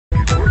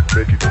Bu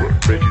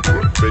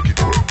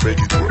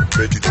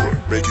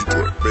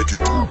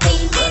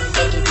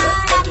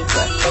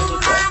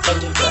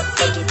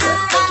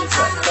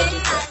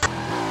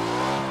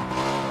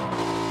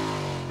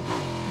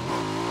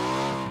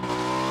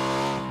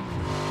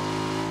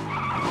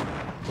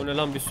ne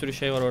lan, bir sürü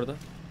şey var orada.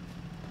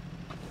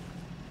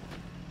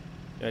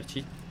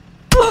 Gerçi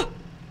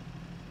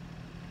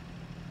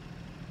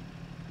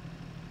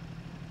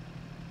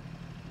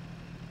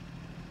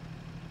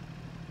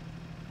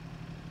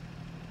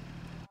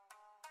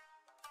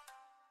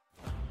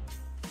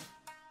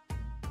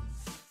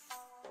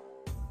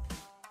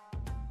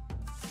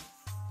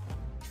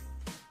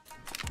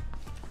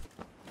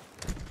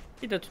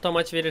bir de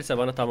tutamaç verirse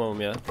bana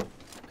tamamım ya.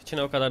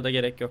 Kıçına o kadar da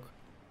gerek yok.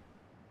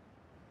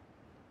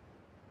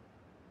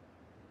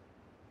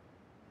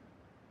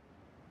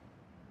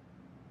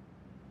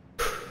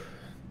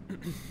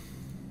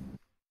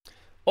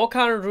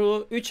 Okan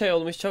Ru 3 ay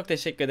olmuş. Çok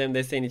teşekkür ederim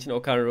desteğin için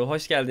Okan Ru.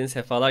 Hoş geldin.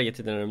 Sefalar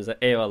getirdin aramıza.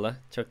 Eyvallah.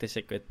 Çok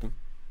teşekkür ettim.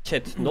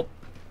 Chat. Nope.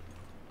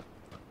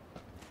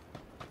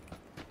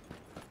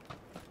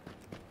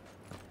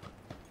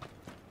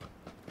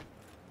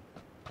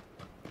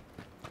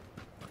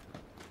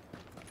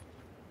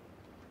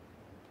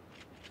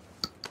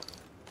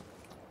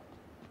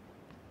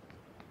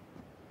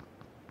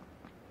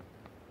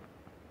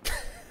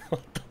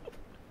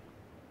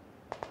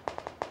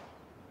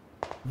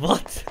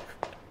 What?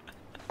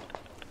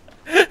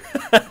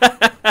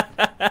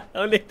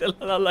 O neydi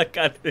lan, Allah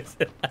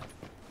kahretsin.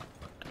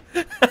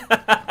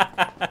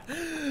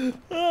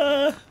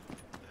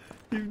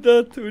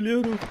 İmdat,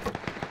 ölüyorum.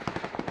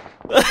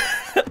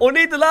 O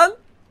neydi lan?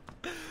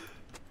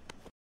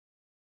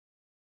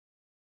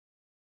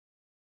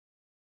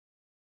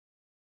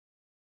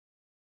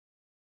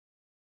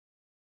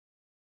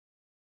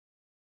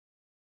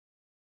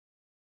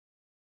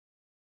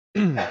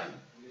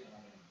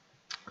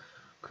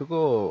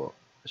 그거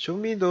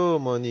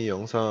쇼미더머니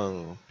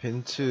영상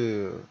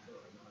벤츠인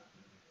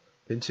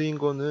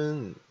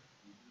거는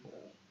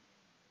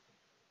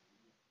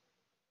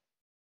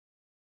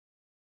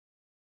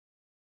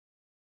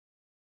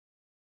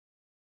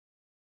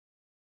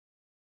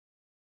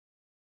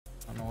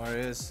I don't know where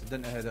it is.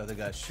 Didn't hear the other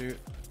guy shoot.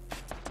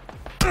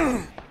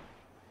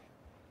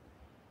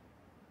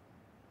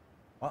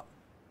 What?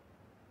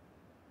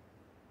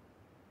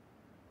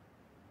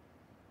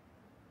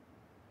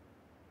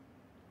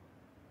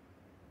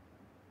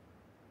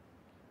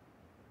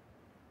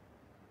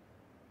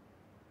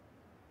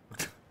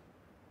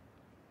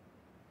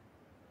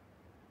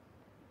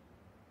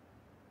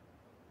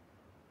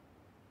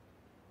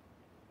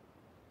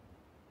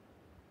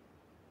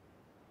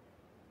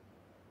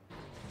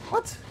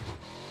 What?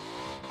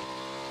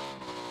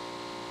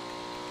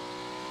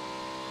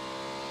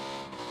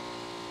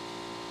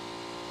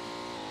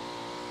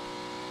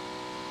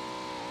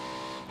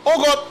 Oh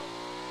god!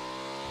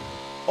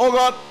 Oh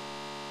god!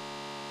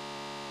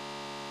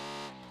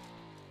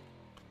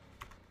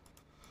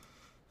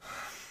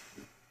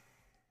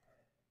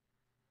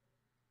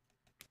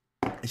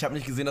 Ich habe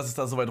nicht gesehen, dass es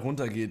da so weit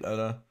runter geht,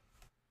 Alter.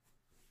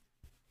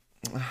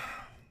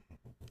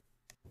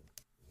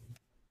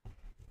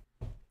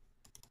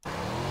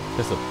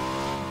 됐어.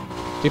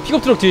 이게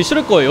픽업 트럭 뒤에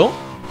실을 거예요.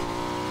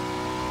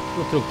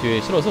 픽업 트럭 뒤에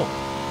실어서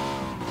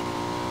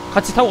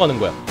같이 타고 가는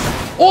거야.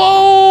 오!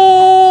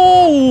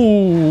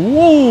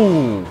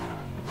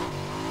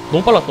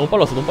 너무 빨랐어, 너무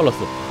빨랐어, 너무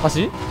빨랐어.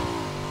 다시.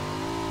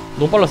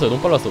 너무 빨랐어요,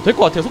 너무 빨랐어. 될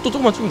것 같아요. 속도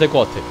조금만 줄이면 될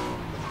것 같아.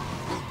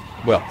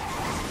 뭐야?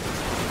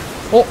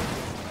 어?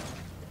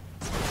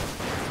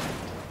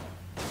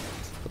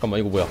 잠깐만,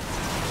 이거 뭐야?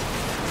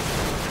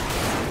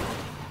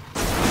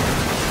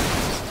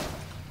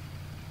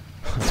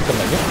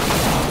 잠깐만요.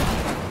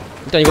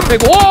 일단 이거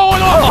빼고. 오!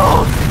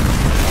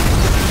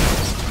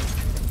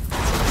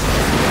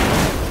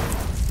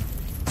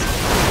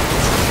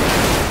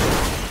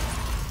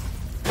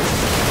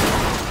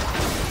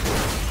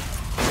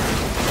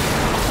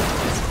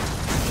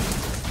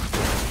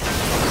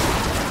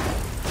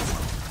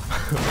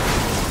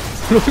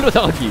 필로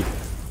당하기.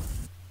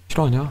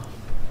 싫어하냐?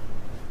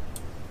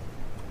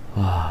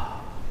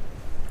 아,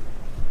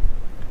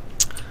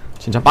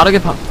 진짜 빠르게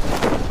파.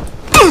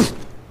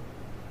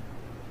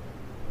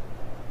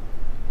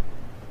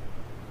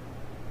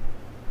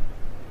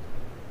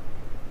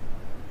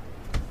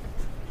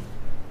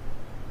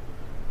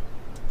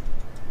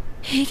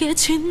 이게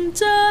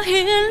진짜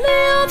일리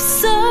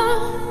없어.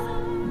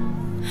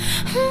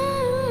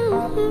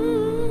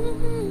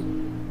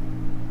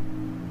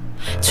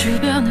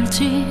 주변을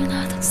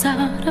지나던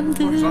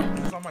사람들.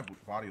 It's on my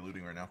body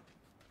looting right now.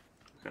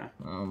 Okay.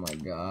 Oh my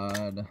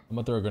god. I'm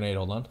gonna throw a grenade,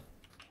 hold on.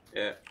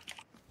 Yeah.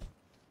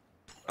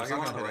 It's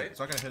not gonna hit it. It's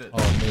not gonna hit it. Oh,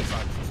 maybe it's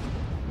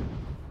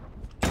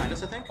Behind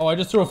us, I think. Oh, I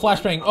just threw a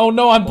flashbang. Oh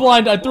no, I'm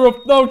blind. I threw a.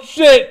 No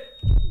shit.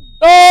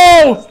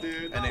 Oh!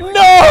 No!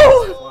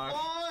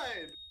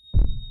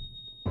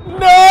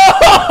 No!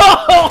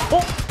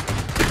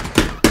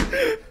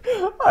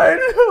 I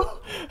know.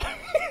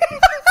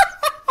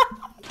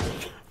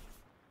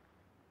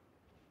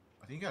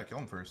 I think you gotta kill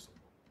him first.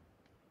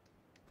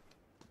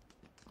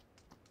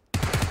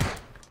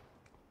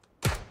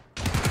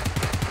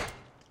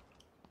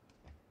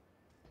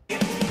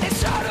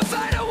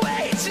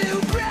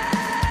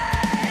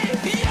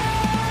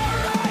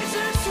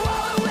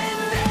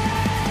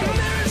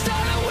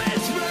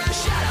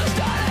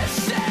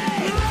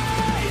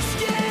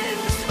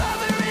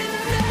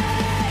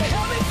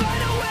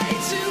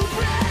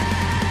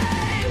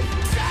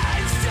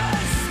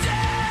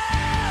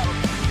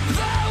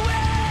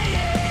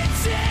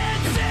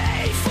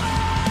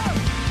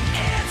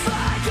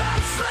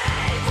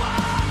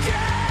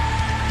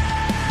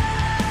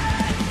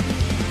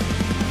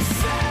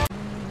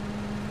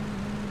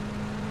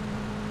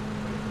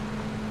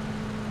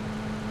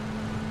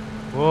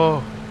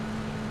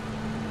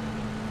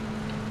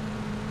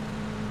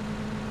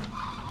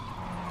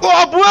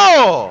 아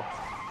뭐야?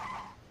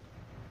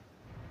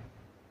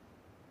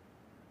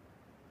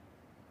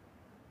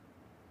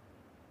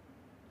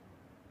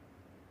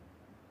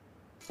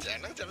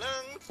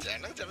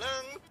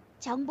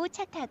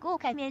 정보차 타고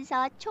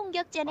가면서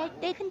총격전할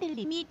때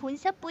흔들림이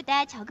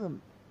본섭보다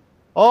적음.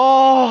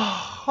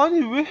 아 아니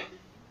왜?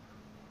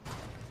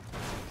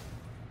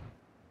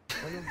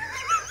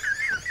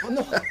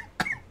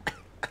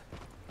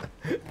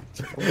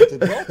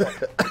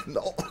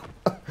 Non.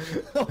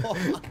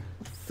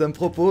 Ça me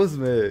propose,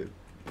 mais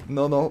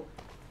non, non.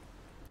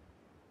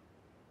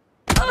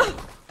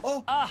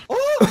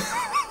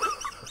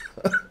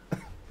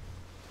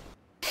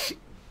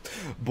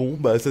 Bon,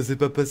 bah ça s'est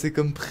pas passé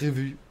comme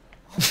prévu.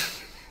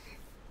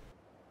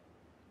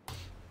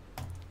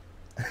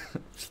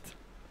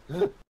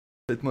 Putain.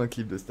 Faites-moi un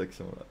clip de cette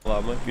action là.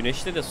 Ama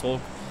güneşli de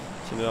soğuk.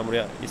 Şimdi ben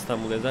buraya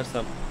İstanbul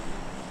yazarsam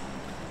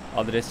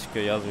adres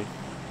çıkıyor, yazmayın.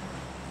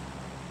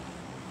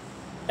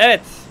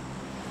 Evet.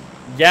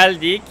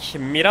 Geldik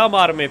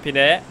Miramar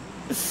map'ine.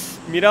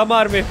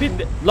 Miramar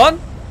map'inde. Lan!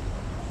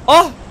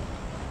 Ah!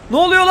 Ne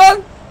oluyor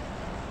lan?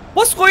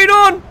 What's going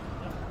on?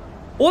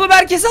 Oğlum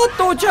herkese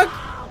attı uçak.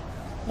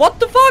 What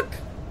the fuck?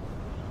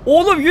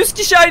 Oğlum 100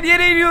 kişi aynı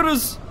yere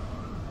iniyoruz.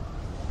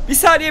 Bir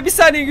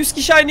saniye 100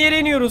 kişi aynı yere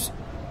iniyoruz.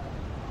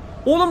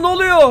 Oğlum ne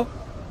oluyor?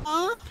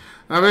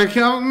 A ver,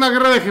 que una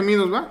guerra de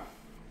gemidos, ¿va?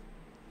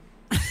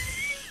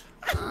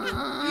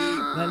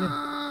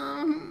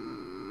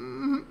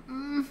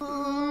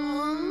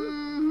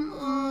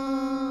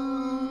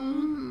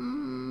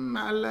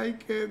 I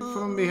like it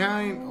from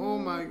behind. Oh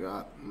my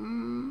god.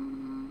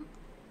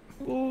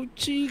 Oh,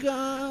 chica.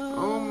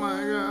 Oh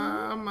my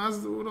god.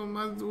 Más duro,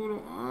 más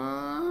duro.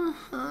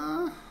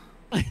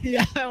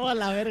 Ya me voy a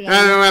la verga.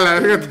 Ya me voy a la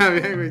verga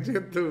también, güey.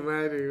 Chica tu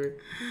madre, güey.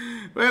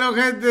 Bueno,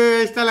 gente,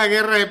 ahí está la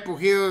guerra de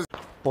pujidos.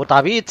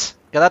 Puta bitch,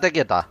 quédate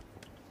quieta.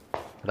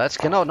 Pero es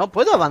que no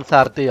puedo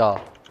avanzar, tío.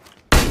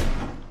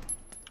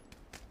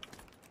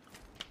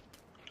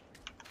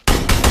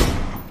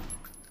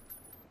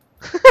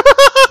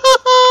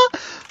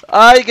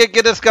 Ay, ¿qué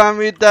quieres,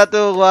 camita,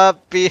 tú,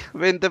 guapi?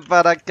 Vente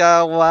para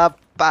acá,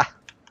 guapa.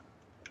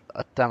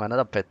 Hostia,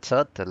 menudo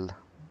pechote.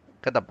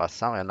 ¿Qué te ha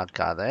pasado en la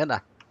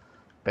cadera?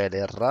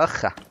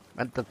 Pelirroja.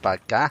 Vente para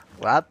acá,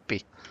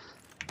 guapi.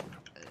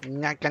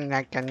 Ñaca,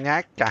 ñaca,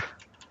 ñaca.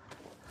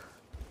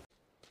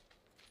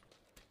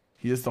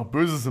 Hier ist doch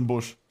Böses im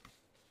Busch.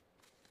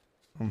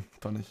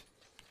 Doch nicht.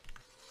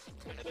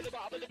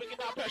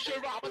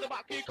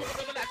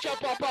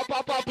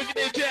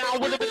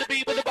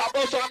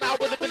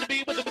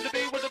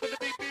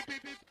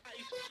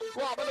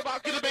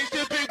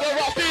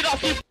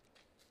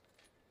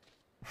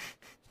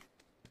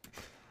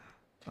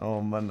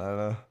 Oh Mann,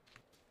 Alter.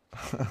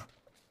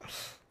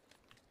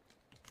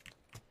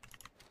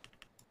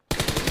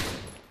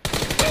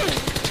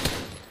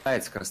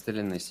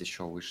 Скорострельность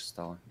еще выше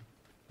стала.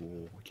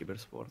 О,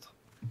 киберспорт.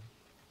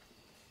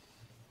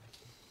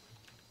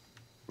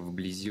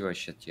 Вблизи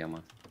вообще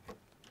тема.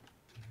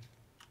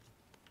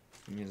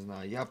 Не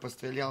знаю, я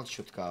пострелял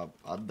чутка,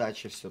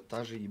 отдача все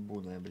та же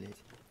ебуная, блять.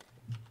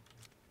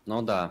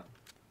 Ну да,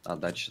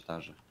 отдача та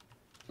же.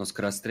 Но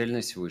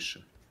скорострельность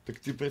выше. Так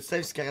ты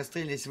представь,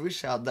 скорострельность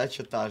выше, а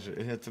отдача та же.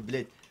 Это,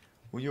 блять,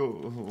 у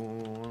него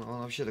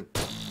он вообще так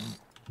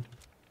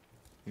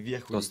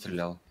вверх. Кто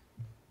стрелял?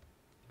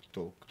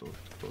 Кто-то.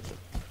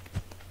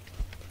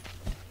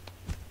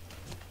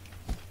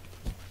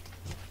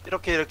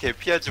 이렇게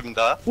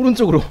피해줍니다.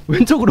 오른쪽으로,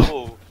 왼쪽으로.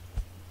 오.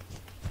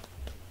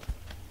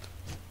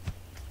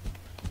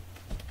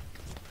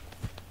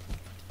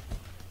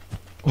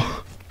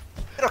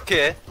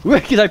 이렇게. 왜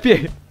이렇게 잘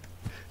피해?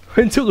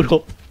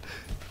 왼쪽으로.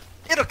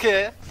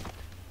 이렇게.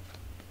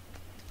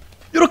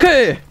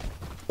 이렇게.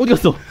 어디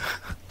갔어?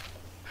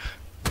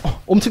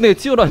 엄청나게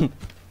치열한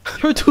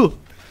혈투.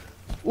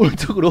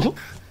 오른쪽으로.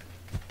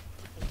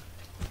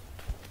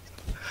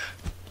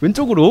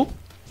 왼쪽으로.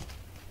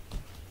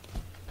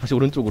 다시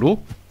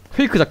오른쪽으로.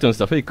 페이크 작전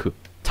쓰자. 페이크.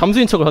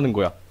 잠수인 척을 하는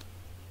거야.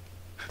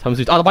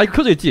 잠수인. 아, 나 마이크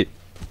켜져 있지.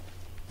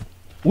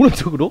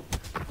 오른쪽으로.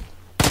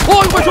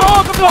 이거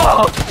좋아.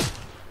 깜짝아.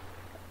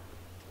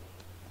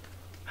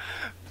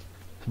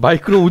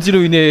 마이크로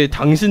오지로 인해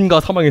당신과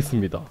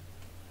사망했습니다.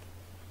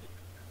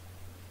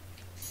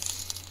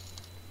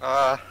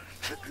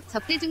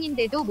 접대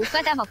중인데도 못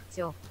받아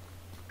먹죠.